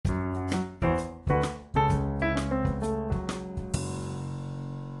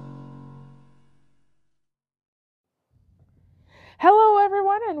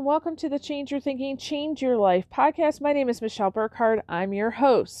everyone. Welcome to the Change Your Thinking, Change Your Life podcast. My name is Michelle Burkhardt. I'm your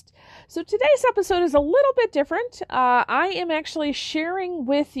host. So today's episode is a little bit different. I am actually sharing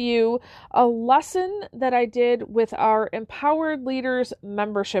with you a lesson that I did with our Empowered Leaders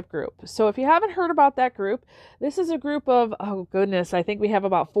membership group. So if you haven't heard about that group, this is a group of, I think we have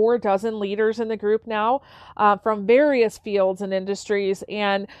about 4 dozen leaders in the group now from various fields and industries.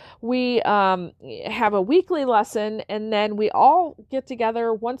 And we have a weekly lesson, and then we all get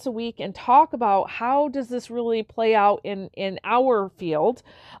together once a week and talk about how does this really play out in our field,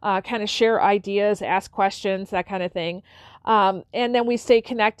 kind of share ideas, ask questions, that kind of thing. And then we stay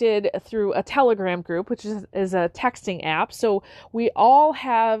connected through a Telegram group, which is a texting app. So we all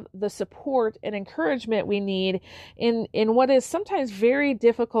have the support and encouragement we need in what is sometimes very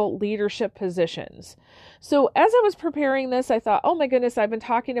difficult leadership positions. So as I was preparing this, I thought, oh my goodness, I've been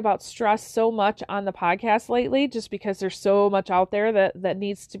talking about stress so much on the podcast lately, just because there's so much out there that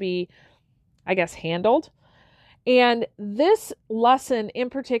needs to be, I guess, handled. And this lesson in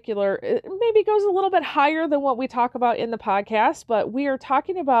particular, it maybe goes a little bit higher than what we talk about in the podcast, but we are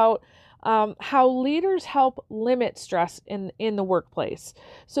talking about how leaders help limit stress in the workplace.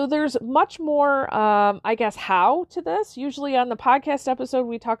 So there's much more, how to this. Usually on the podcast episode,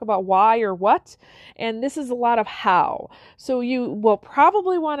 we talk about why or what, and this is a lot of how. So you will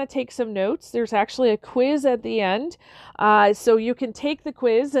probably want to take some notes. There's actually a quiz at the end. So you can take the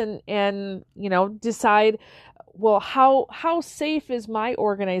quiz and decide, well, how safe is my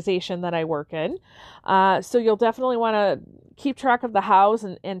organization that I work in? So you'll definitely want to keep track of the hows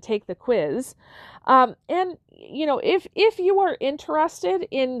and take the quiz. If you are interested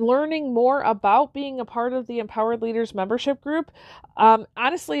in learning more about being a part of the Empowered Leaders membership group,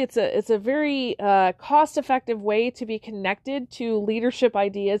 honestly, it's a very cost-effective way to be connected to leadership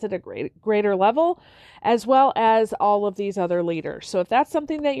ideas at a greater level, as well as all of these other leaders. So if that's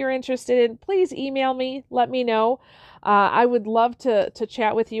something that you're interested in, please email me, let me know. I would love to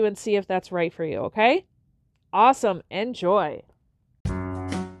chat with you and see if that's right for you, okay? Awesome. Enjoy.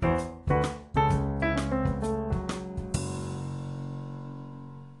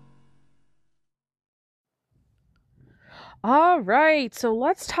 All right, so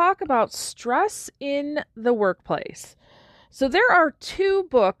let's talk about stress in the workplace. So there are 2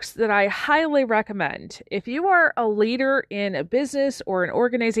 books that I highly recommend. If you are a leader in a business or an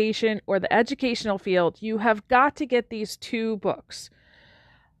organization or the educational field, you have got to get these 2 books.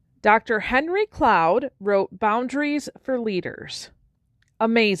 Dr. Henry Cloud wrote Boundaries for Leaders.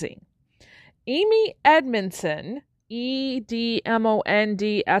 Amazing. Amy Edmondson, Edmondson,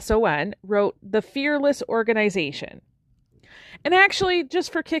 wrote The Fearless Organization. And actually,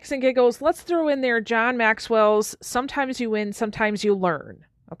 just for kicks and giggles, let's throw in there John Maxwell's Sometimes You Win, Sometimes You Learn.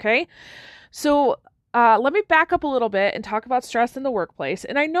 Okay? So let me back up a little bit and talk about stress in the workplace.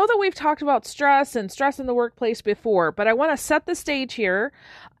 And I know that we've talked about stress in the workplace before, but I want to set the stage here.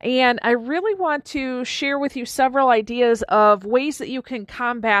 And I really want to share with you several ideas of ways that you can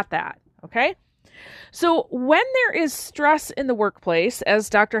combat that. Okay? So when there is stress in the workplace, as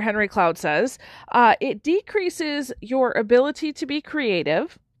Dr. Henry Cloud says, it decreases your ability to be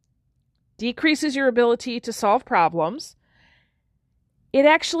creative, decreases your ability to solve problems. It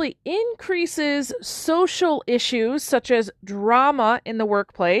actually increases social issues such as drama in the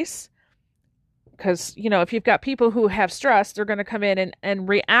workplace. Because, if you've got people who have stress, they're going to come in and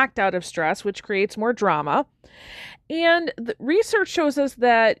react out of stress, which creates more drama. And the research shows us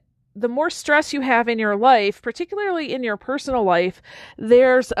that the more stress you have in your life, particularly in your personal life,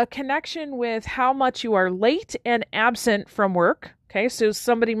 there's a connection with how much you are late and absent from work. Okay, so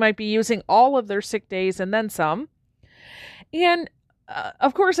somebody might be using all of their sick days and then some. And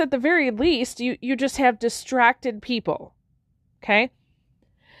of course, at the very least, you just have distracted people. Okay,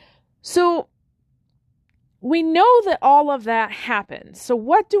 so we know that all of that happens. So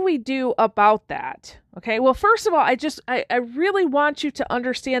what do we do about that? Okay. Well, first of all, I really want you to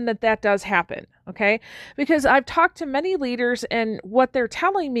understand that does happen. Okay. Because I've talked to many leaders and what they're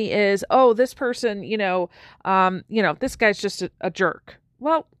telling me is, oh, this person, this guy's just a jerk.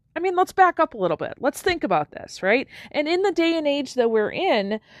 Well, let's back up a little bit. Let's think about this, right? And in the day and age that we're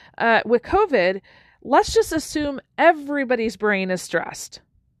in, with COVID, let's just assume everybody's brain is stressed.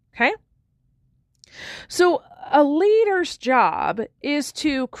 Okay. So a leader's job is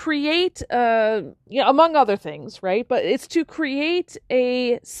to create, among other things, right? But it's to create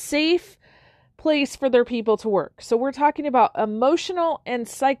a safe place for their people to work. So we're talking about emotional and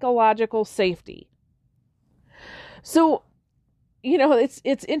psychological safety. So,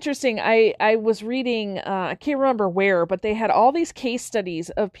 it's interesting. I was reading, I can't remember where, but they had all these case studies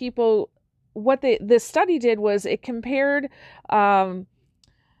of people. What this study did was it compared,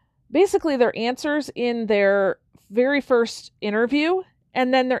 basically their answers in their very first interview,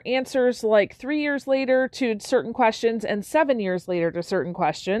 and then their answers like 3 years later to certain questions and 7 years later to certain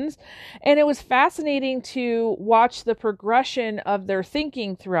questions. And it was fascinating to watch the progression of their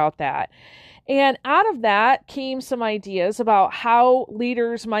thinking throughout that. And out of that came some ideas about how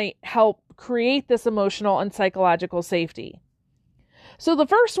leaders might help create this emotional and psychological safety. So the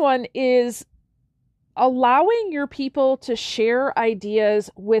first one is allowing your people to share ideas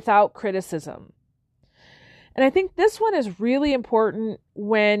without criticism. And I think this one is really important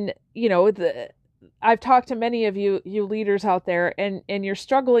when, I've talked to many of you leaders out there, and you're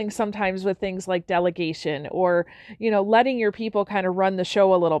struggling sometimes with things like delegation or, letting your people kind of run the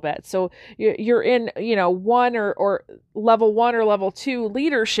show a little bit. So you're in, one or level 1 or level 2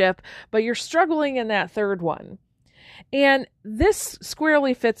 leadership, but you're struggling in that third one. And this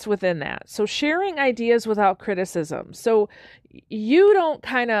squarely fits within that. So sharing ideas without criticism. So you don't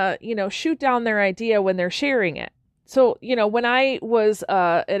kind of, shoot down their idea when they're sharing it. So, when I was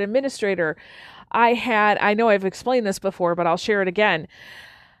an administrator, I know I've explained this before, but I'll share it again.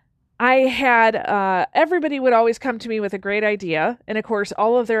 I had, everybody would always come to me with a great idea. And of course,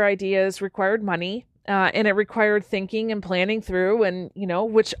 all of their ideas required money, and it required thinking and planning through, and,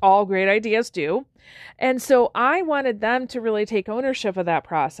 which all great ideas do. And so I wanted them to really take ownership of that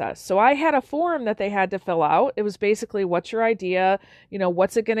process. So I had a form that they had to fill out. It was basically, what's your idea?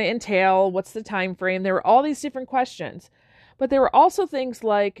 What's it going to entail? What's the time frame? There were all these different questions. But there were also things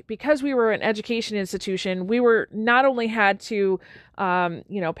like, because we were an education institution, we were not only had to,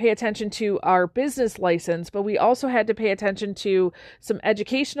 pay attention to our business license, but we also had to pay attention to some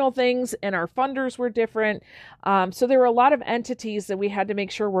educational things, and our funders were different. So there were a lot of entities that we had to make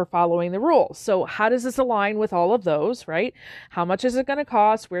sure we're following the rules. So how does this align with all of those, right? How much is it going to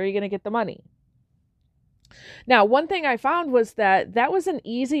cost? Where are you going to get the money? Now, one thing I found was that was an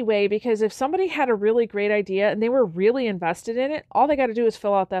easy way, because if somebody had a really great idea and they were really invested in it, all they got to do is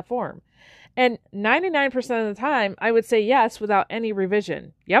fill out that form. And 99% of the time, I would say yes without any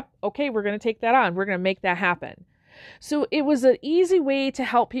revision. Yep, okay, we're going to take that on. We're going to make that happen. So it was an easy way to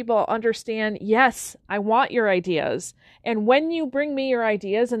help people understand, yes, I want your ideas. And when you bring me your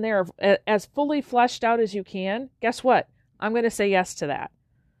ideas and they're as fully fleshed out as you can, guess what? I'm going to say yes to that.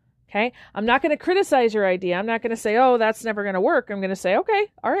 Okay. I'm not going to criticize your idea. I'm not going to say, oh, that's never going to work. I'm going to say, okay,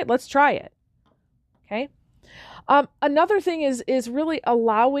 all right, let's try it. Okay. Another thing is really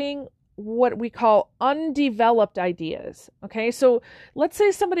allowing what we call undeveloped ideas. Okay. So let's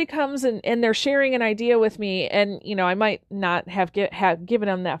say somebody comes and they're sharing an idea with me, and, I might not have given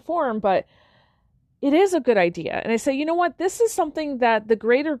them that form, but it is a good idea. And I say, you know what, this is something that the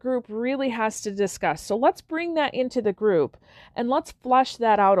greater group really has to discuss. So let's bring that into the group and let's flesh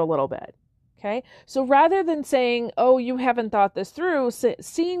that out a little bit. Okay. So rather than saying, oh, you haven't thought this through,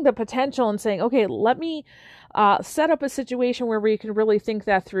 seeing the potential and saying, okay, let me set up a situation where we can really think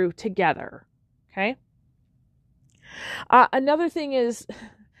that through together. Okay. Another thing is,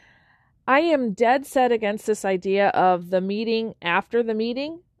 I am dead set against this idea of the meeting after the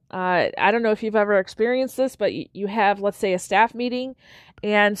meeting. I don't know if you've ever experienced this, but you have, let's say, a staff meeting,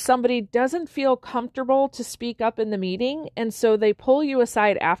 and somebody doesn't feel comfortable to speak up in the meeting, and so they pull you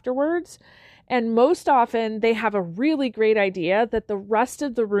aside afterwards. And most often they have a really great idea that the rest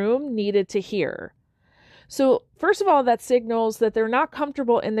of the room needed to hear. So first of all, that signals that they're not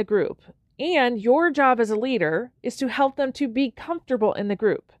comfortable in the group, and your job as a leader is to help them to be comfortable in the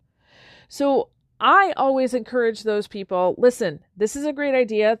group. So I always encourage those people, listen, this is a great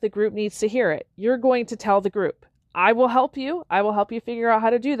idea. The group needs to hear it. You're going to tell the group. I will help you. I will help you figure out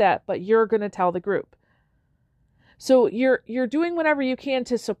how to do that, but you're going to tell the group. So you're doing whatever you can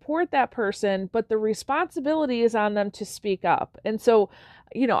to support that person, but the responsibility is on them to speak up. And so,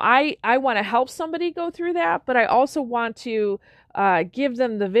 I want to help somebody go through that, but I also want to give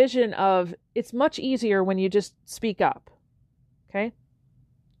them the vision of it's much easier when you just speak up. Okay.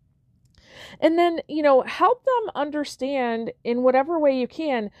 And then, help them understand in whatever way you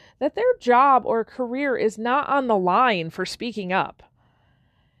can that their job or career is not on the line for speaking up.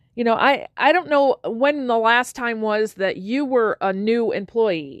 I don't know when the last time was that you were a new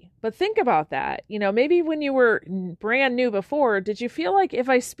employee, but think about that. Maybe when you were brand new before, did you feel like if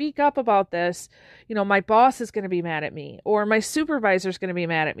I speak up about this, my boss is going to be mad at me, or my supervisor is going to be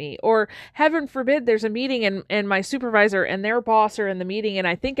mad at me, or heaven forbid there's a meeting and my supervisor and their boss are in the meeting and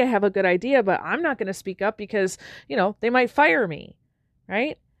I think I have a good idea, but I'm not going to speak up because, they might fire me,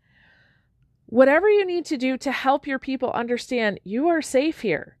 right? Whatever you need to do to help your people understand you are safe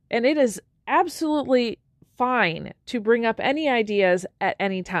here. And it is absolutely fine to bring up any ideas at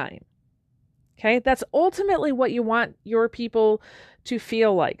any time. Okay. That's ultimately what you want your people to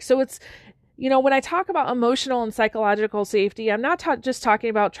feel like. So it's, when I talk about emotional and psychological safety, I'm not just talking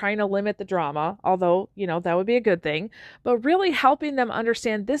about trying to limit the drama, although, that would be a good thing, but really helping them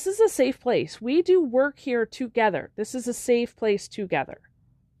understand this is a safe place. We do work here together. This is a safe place together.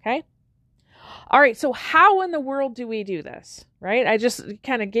 Okay? All right, so how in the world do we do this, right? I just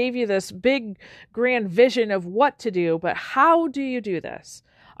kind of gave you this big, grand vision of what to do, but how do you do this?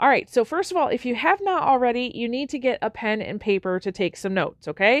 All right, so first of all, if you have not already, you need to get a pen and paper to take some notes,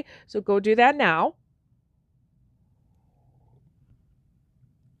 okay? So go do that now.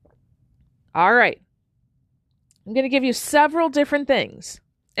 All right. I'm going to give you several different things.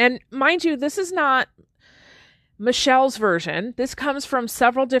 And mind you, this is not Michelle's version. This comes from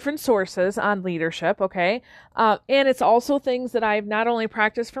several different sources on leadership, okay? And it's also things that I've not only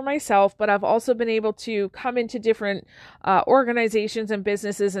practiced for myself, but I've also been able to come into different organizations and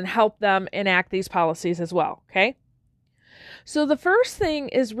businesses and help them enact these policies as well, okay? So the first thing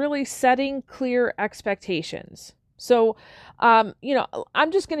is really setting clear expectations. So, I'm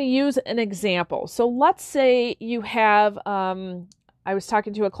just going to use an example. So let's say you have, I was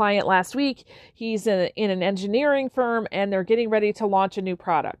talking to a client last week. He's in an engineering firm and they're getting ready to launch a new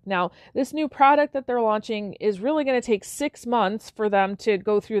product. Now, this new product that they're launching is really going to take 6 months for them to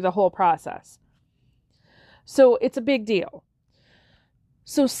go through the whole process. So it's a big deal.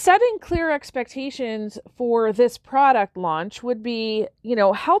 So setting clear expectations for this product launch would be,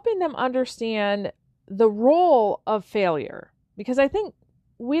 helping them understand the role of failure, because I think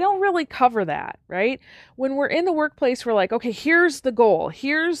we don't really cover that, right? When we're in the workplace, we're like, okay, here's the goal.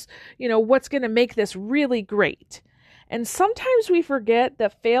 Here's, what's going to make this really great. And sometimes we forget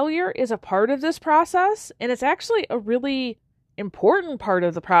that failure is a part of this process, and it's actually a really important part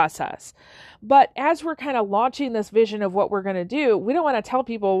of the process. But as we're kind of launching this vision of what we're going to do, we don't want to tell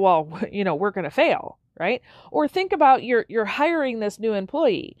people, well, we're going to fail, right? Or think about you're hiring this new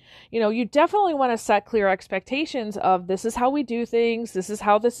employee. You definitely want to set clear expectations of this is how we do things. This is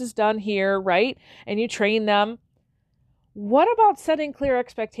how this is done here, right? And you train them. What about setting clear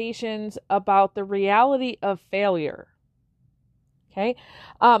expectations about the reality of failure? Okay.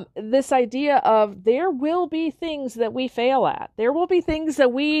 This idea of there will be things that we fail at. There will be things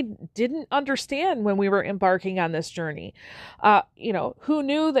that we didn't understand when we were embarking on this journey. Who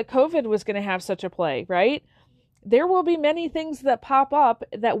knew that COVID was going to have such a play, right? There will be many things that pop up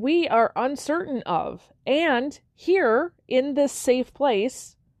that we are uncertain of. And here in this safe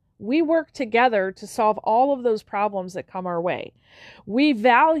place, we work together to solve all of those problems that come our way. We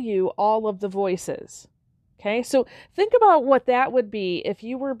value all of the voices. Okay, so think about what that would be if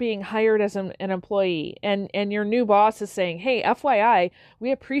you were being hired as an employee and your new boss is saying, hey, FYI,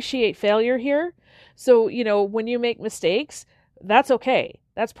 we appreciate failure here. So, when you make mistakes, that's okay.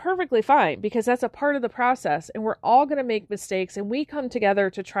 That's perfectly fine because that's a part of the process and we're all going to make mistakes and we come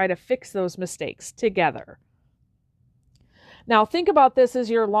together to try to fix those mistakes together. Now, think about this as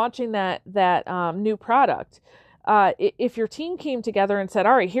you're launching that new product. If your team came together and said,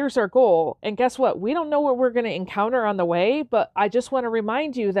 all right, here's our goal. And guess what? We don't know what we're going to encounter on the way, but I just want to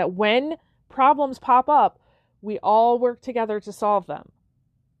remind you that when problems pop up, we all work together to solve them.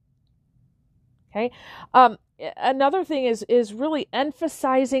 Okay. Another thing is really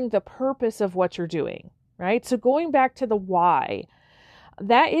emphasizing the purpose of what you're doing, right? So going back to the why,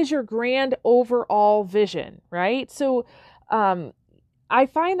 that is your grand overall vision, right? So, I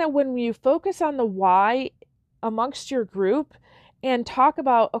find that when you focus on the why amongst your group and talk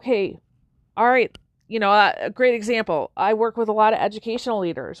about, okay, all right, a great example. I work with a lot of educational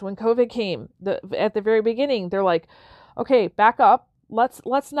leaders. When COVID came at the very beginning, they're like, okay, back up.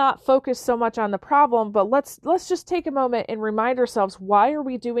 Let's not focus so much on the problem, but let's just take a moment and remind ourselves, why are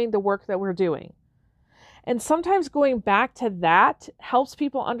we doing the work that we're doing? And sometimes going back to that helps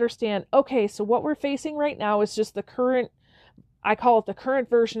people understand, okay, so what we're facing right now is just I call it the current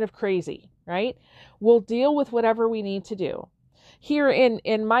version of crazy, right? We'll deal with whatever we need to do. Here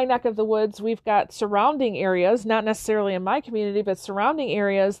in my neck of the woods, we've got surrounding areas, not necessarily in my community, but surrounding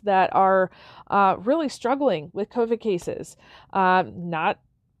areas that are really struggling with COVID cases. It's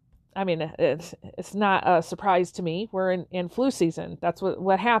not a surprise to me. We're in flu season. That's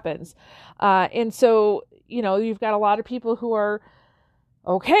what happens. And so, you've got a lot of people who are,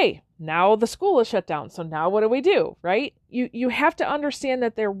 okay, now the school is shut down. So now what do we do, right? You have to understand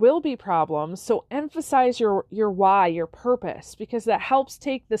that there will be problems. So emphasize your why, your purpose, because that helps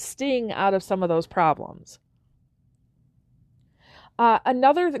take the sting out of some of those problems.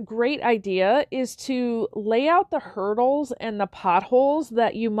 Another great idea is to lay out the hurdles and the potholes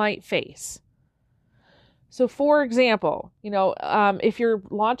that you might face. So for example, if you're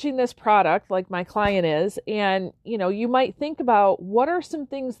launching this product like my client is, and, you might think about what are some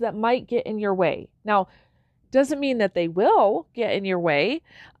things that might get in your way. Now, doesn't mean that they will get in your way,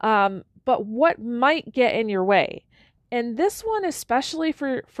 but what might get in your way? And this one, especially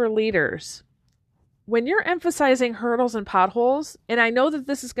for leaders, when you're emphasizing hurdles and potholes, and I know that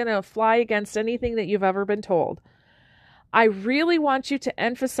this is going to fly against anything that you've ever been told, I really want you to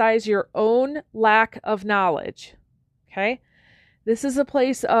emphasize your own lack of knowledge, okay? This is a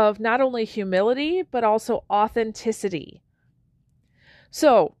place of not only humility, but also authenticity.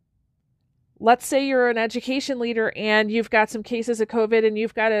 So let's say you're an education leader and you've got some cases of COVID and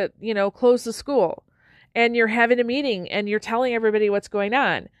you've got to, close the school, and you're having a meeting and you're telling everybody what's going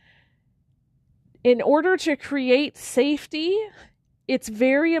on. In order to create safety, it's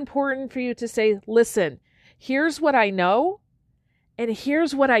very important for you to say, listen, here's what I know, and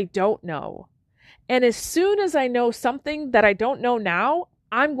here's what I don't know. And as soon as I know something that I don't know now,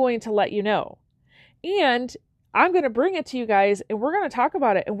 I'm going to let you know. And I'm going to bring it to you guys, and we're going to talk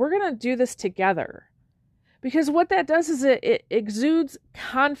about it, and we're going to do this together. Because what that does is it exudes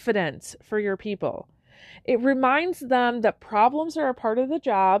confidence for your people. It reminds them that problems are a part of the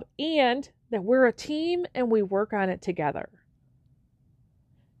job and that we're a team and we work on it together.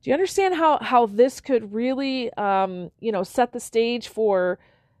 Do you understand how this could really, set the stage for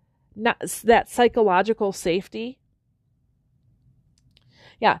that psychological safety?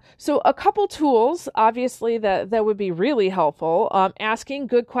 Yeah. So a couple tools, obviously, that would be really helpful. Asking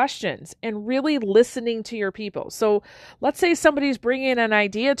good questions and really listening to your people. So let's say somebody's bringing an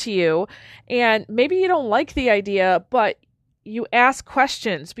idea to you, and maybe you don't like the idea, but you ask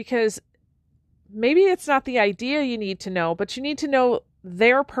questions because maybe it's not the idea you need to know, but you need to know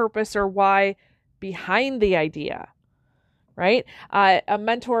their purpose or why behind the idea, right? A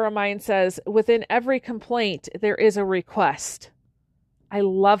mentor of mine says, within every complaint, there is a request. I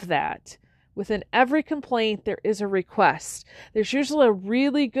love that. Within every complaint, there is a request. There's usually a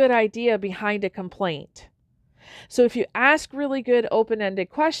really good idea behind a complaint. So if you ask really good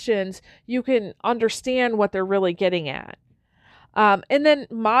open-ended questions, you can understand what they're really getting at. And then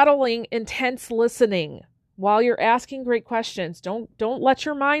modeling intense listening. While you're asking great questions, don't let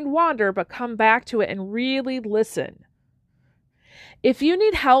your mind wander, but come back to it and really listen. If you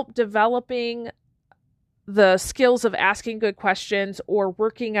need help developing the skills of asking good questions or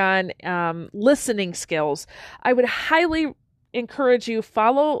working on listening skills, I would highly encourage you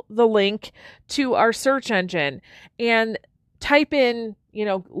follow the link to our search engine and type in,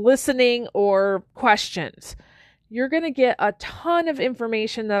 listening or questions. You're going to get a ton of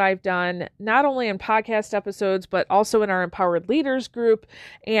information that I've done, not only in podcast episodes, but also in our Empowered Leaders group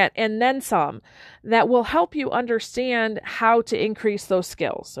and then some, that will help you understand how to increase those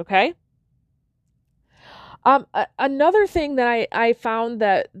skills, okay? Another thing that I found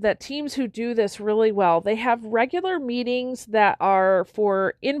that teams who do this really well, they have regular meetings that are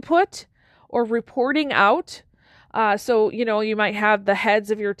for input or reporting out. So, you might have the heads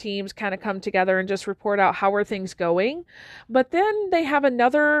of your teams kind of come together and just report out how are things going. But then they have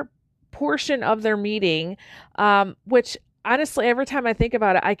another portion of their meeting, which honestly, every time I think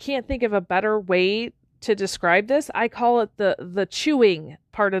about it, I can't think of a better way to describe this. I call it the chewing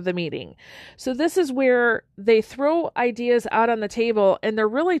part of the meeting. So this is where they throw ideas out on the table and they're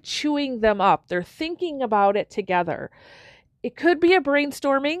really chewing them up. They're thinking about it together. It could be a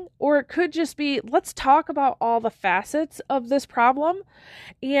brainstorming, or it could just be, let's talk about all the facets of this problem.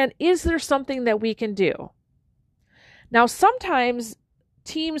 And is there something that we can do? Now, sometimes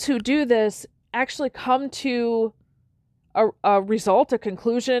teams who do this actually come to a result, a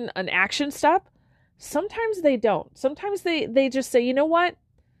conclusion, an action step. Sometimes they don't. Sometimes they just say, you know what?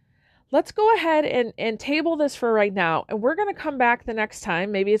 Let's go ahead and table this for right now. And we're going to come back the next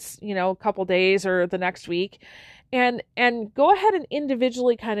time. Maybe it's, a couple days or the next week. And go ahead and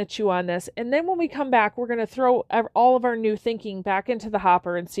individually kind of chew on this. And then when we come back, we're going to throw all of our new thinking back into the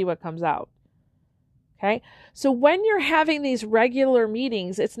hopper and see what comes out. Okay. So when you're having these regular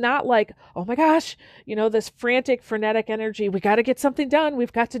meetings, it's not like, oh my gosh, this frantic, frenetic energy. We got to get something done.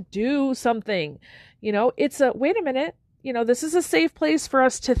 We've got to do something. It's wait a minute. This is a safe place for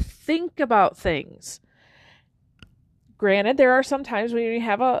us to think about things. Granted, there are some times when you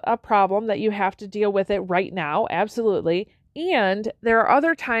have a problem that you have to deal with it right now. Absolutely. And there are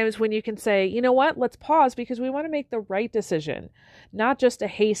other times when you can say, you know what, let's pause because we want to make the right decision, not just a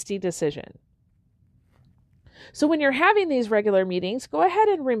hasty decision. So when you're having these regular meetings, go ahead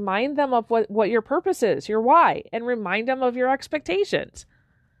and remind them of what your purpose is, your why, and remind them of your expectations.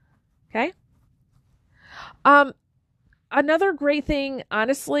 Okay? another great thing,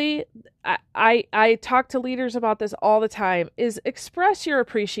 honestly, I talk to leaders about this all the time, is express your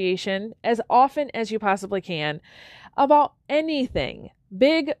appreciation as often as you possibly can about anything,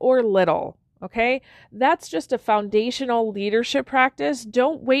 big or little. Okay, that's just a foundational leadership practice.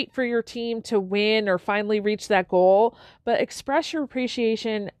 Don't wait for your team to win or finally reach that goal, but express your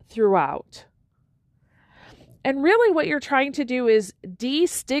appreciation throughout. And really what you're trying to do is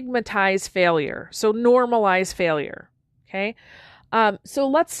destigmatize failure. So normalize failure. Okay. So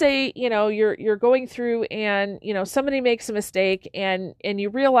let's say, you're going through and, somebody makes a mistake and you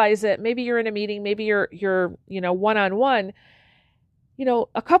realize that maybe you're in a meeting, maybe you're one-on-one.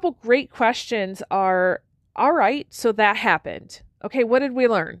 A couple great questions are, all right, so that happened. Okay, what did we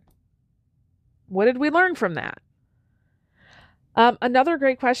learn? What did we learn from that? Another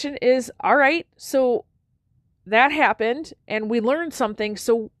great question is, all right, so that happened and we learned something.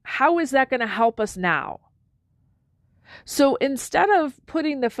 So how is that going to help us now? So instead of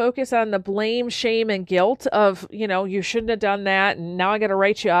putting the focus on the blame, shame, and guilt of, you shouldn't have done that and now I got to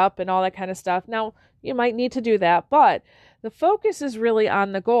write you up and all that kind of stuff. Now, you might need to do that, but the focus is really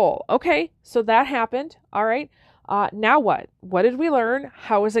on the goal. Okay, so that happened. All right. Now what? What did we learn?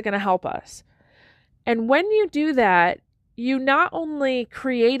 How is it going to help us? And when you do that, you not only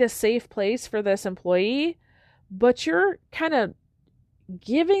create a safe place for this employee, but you're kind of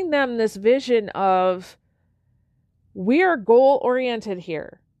giving them this vision of, we are goal-oriented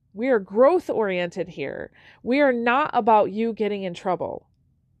here. We are growth-oriented here. We are not about you getting in trouble.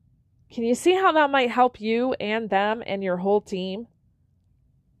 Can you see how that might help you and them and your whole team?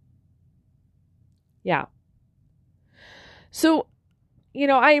 Yeah. So,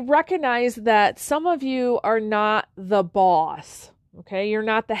 I recognize that some of you are not the boss. Okay, you're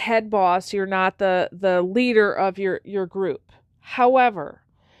not the head boss. You're not the leader of your group. However,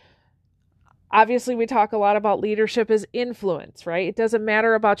 obviously we talk a lot about leadership as influence, right? It doesn't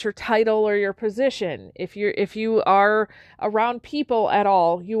matter about your title or your position. If you are around people at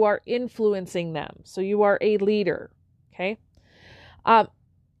all, you are influencing them. So you are a leader. Okay.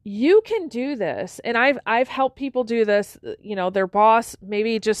 You can do this, and I've helped people do this. Their boss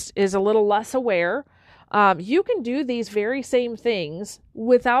maybe just is a little less aware. You can do these very same things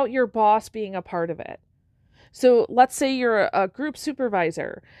without your boss being a part of it. So let's say you're a group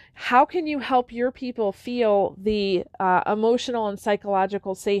supervisor. How can you help your people feel the emotional and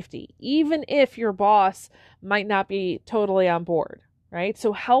psychological safety, even if your boss might not be totally on board, right?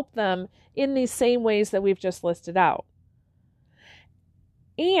 So help them in these same ways that we've just listed out.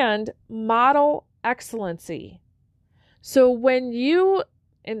 And model excellency. So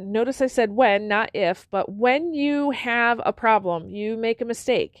and notice I said when, not if, but when you have a problem, you make a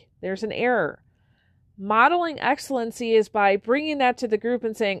mistake, there's an error. Modeling excellency is by bringing that to the group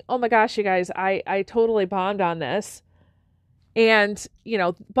and saying, oh my gosh, you guys, I totally bombed on this. And,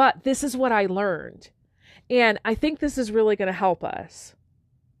 but this is what I learned. And I think this is really going to help us.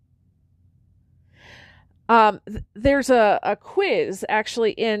 There's a quiz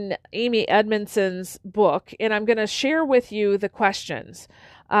actually in Amy Edmondson's book, and I'm going to share with you the questions.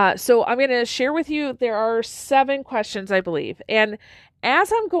 So I'm going to share with you, there are 7 questions, I believe. And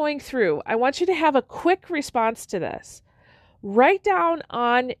as I'm going through, I want you to have a quick response to this. Write down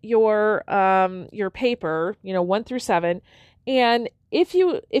on your paper, 1 through 7, and if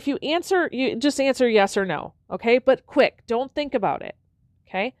you answer, you just answer yes or no, okay? But quick, don't think about it,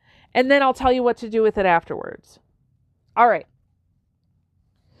 okay? And then I'll tell you what to do with it afterwards. All right.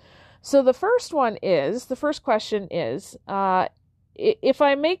 So the first question is, if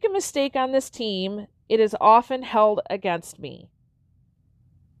I make a mistake on this team, it is often held against me.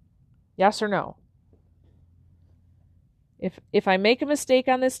 Yes or no? If I make a mistake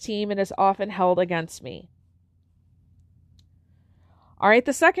on this team, it is often held against me. All right,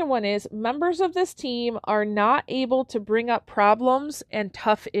 the second one is, members of this team are not able to bring up problems and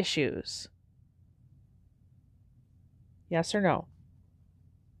tough issues. Yes or no?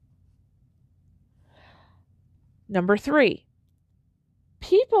 Number 3,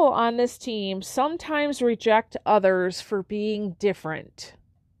 people on this team sometimes reject others for being different.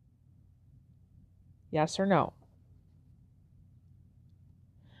 Yes or no?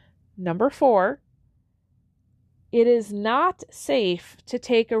 Number 4, it is not safe to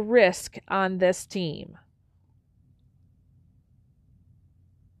take a risk on this team.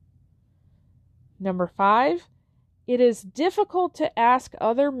 Number 5, it is difficult to ask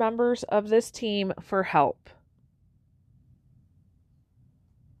other members of this team for help.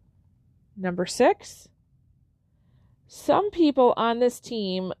 Number 6, some people on this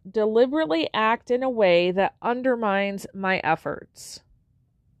team deliberately act in a way that undermines my efforts.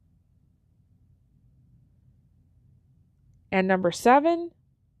 And number 7,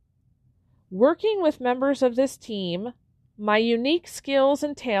 working with members of this team, my unique skills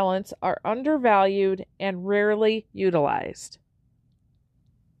and talents are undervalued and rarely utilized.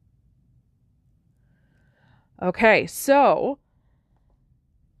 Okay, so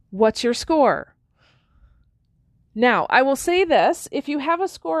what's your score? Now, I will say this, if you have a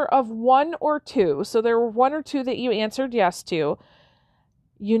score of 1 or 2, so there were 1 or 2 that you answered yes to,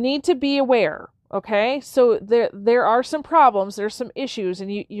 you need to be aware, okay? So there are some problems, there's some issues,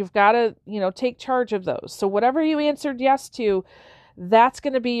 and you've got to, take charge of those. So whatever you answered yes to, that's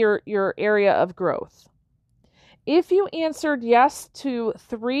going to be your area of growth. If you answered yes to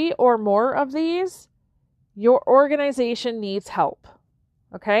 3 or more of these, your organization needs help.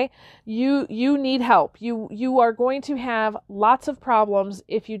 Okay, you need help. You are going to have lots of problems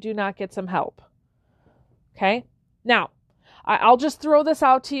if you do not get some help. Okay, now I'll just throw this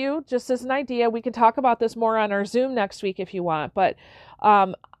out to you just as an idea. We can talk about this more on our Zoom next week if you want, but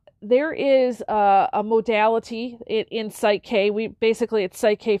there is a modality in Psych-K. It's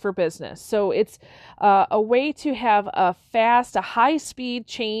Psych-K for business. So it's a way to have a high-speed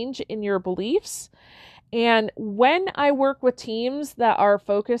change in your beliefs. And when I work with teams that are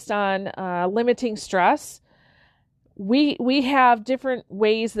focused on limiting stress, we have different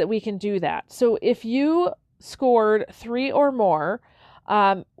ways that we can do that. So if you scored 3 or more,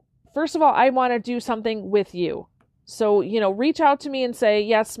 first of all, I want to do something with you. So, reach out to me and say,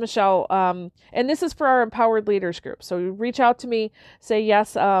 yes, Michelle, and this is for our Empowered Leaders group. So reach out to me, say,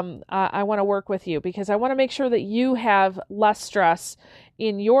 yes, I want to work with you because I want to make sure that you have less stress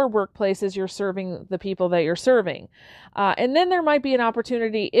in your workplace as you're serving the people that you're serving. And then there might be an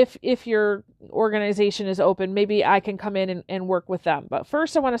opportunity if your organization is open, maybe I can come in and work with them. But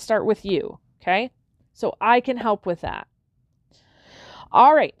first I want to start with you. Okay. So I can help with that.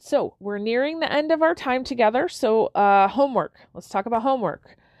 All right. So we're nearing the end of our time together. So, homework, let's talk about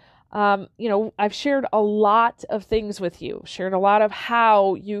homework. I've shared a lot of things with you, shared a lot of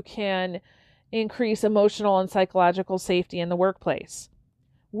how you can increase emotional and psychological safety in the workplace.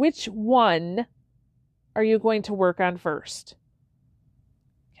 Which one are you going to work on first?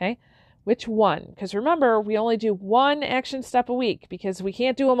 Okay. Which one? Because remember, we only do one action step a week because we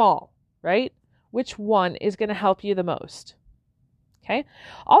can't do them all, right? Which one is going to help you the most? Okay.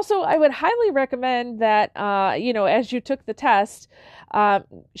 Also, I would highly recommend that, as you took the test,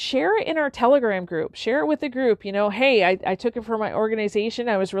 share it in our Telegram group, share it with the group, hey, I took it for my organization.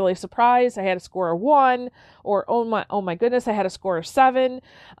 I was really surprised. I had a score of 1, or, oh my goodness, I had a score of 7.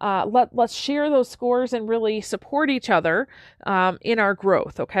 Let's share those scores and really support each other, in our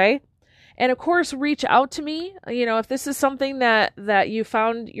growth. Okay. And of course, reach out to me. If this is something that you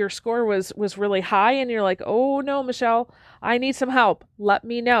found your score was really high and you're like, oh no, Michelle, I need some help, let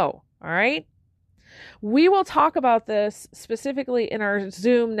me know. All right. We will talk about this specifically in our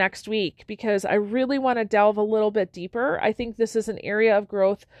Zoom next week because I really want to delve a little bit deeper. I think this is an area of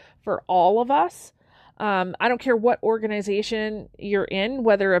growth for all of us. I don't care what organization you're in,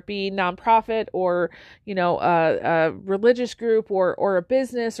 whether it be nonprofit or, a religious group or a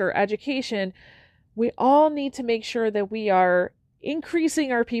business or education. We all need to make sure that we are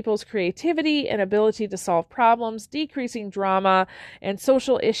increasing our people's creativity and ability to solve problems, decreasing drama and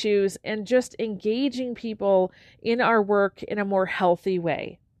social issues, and just engaging people in our work in a more healthy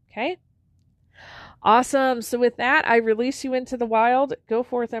way. Okay? Awesome. So with that, I release you into the wild. Go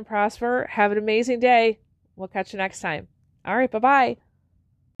forth and prosper. Have an amazing day. We'll catch you next time. All right. Bye-bye.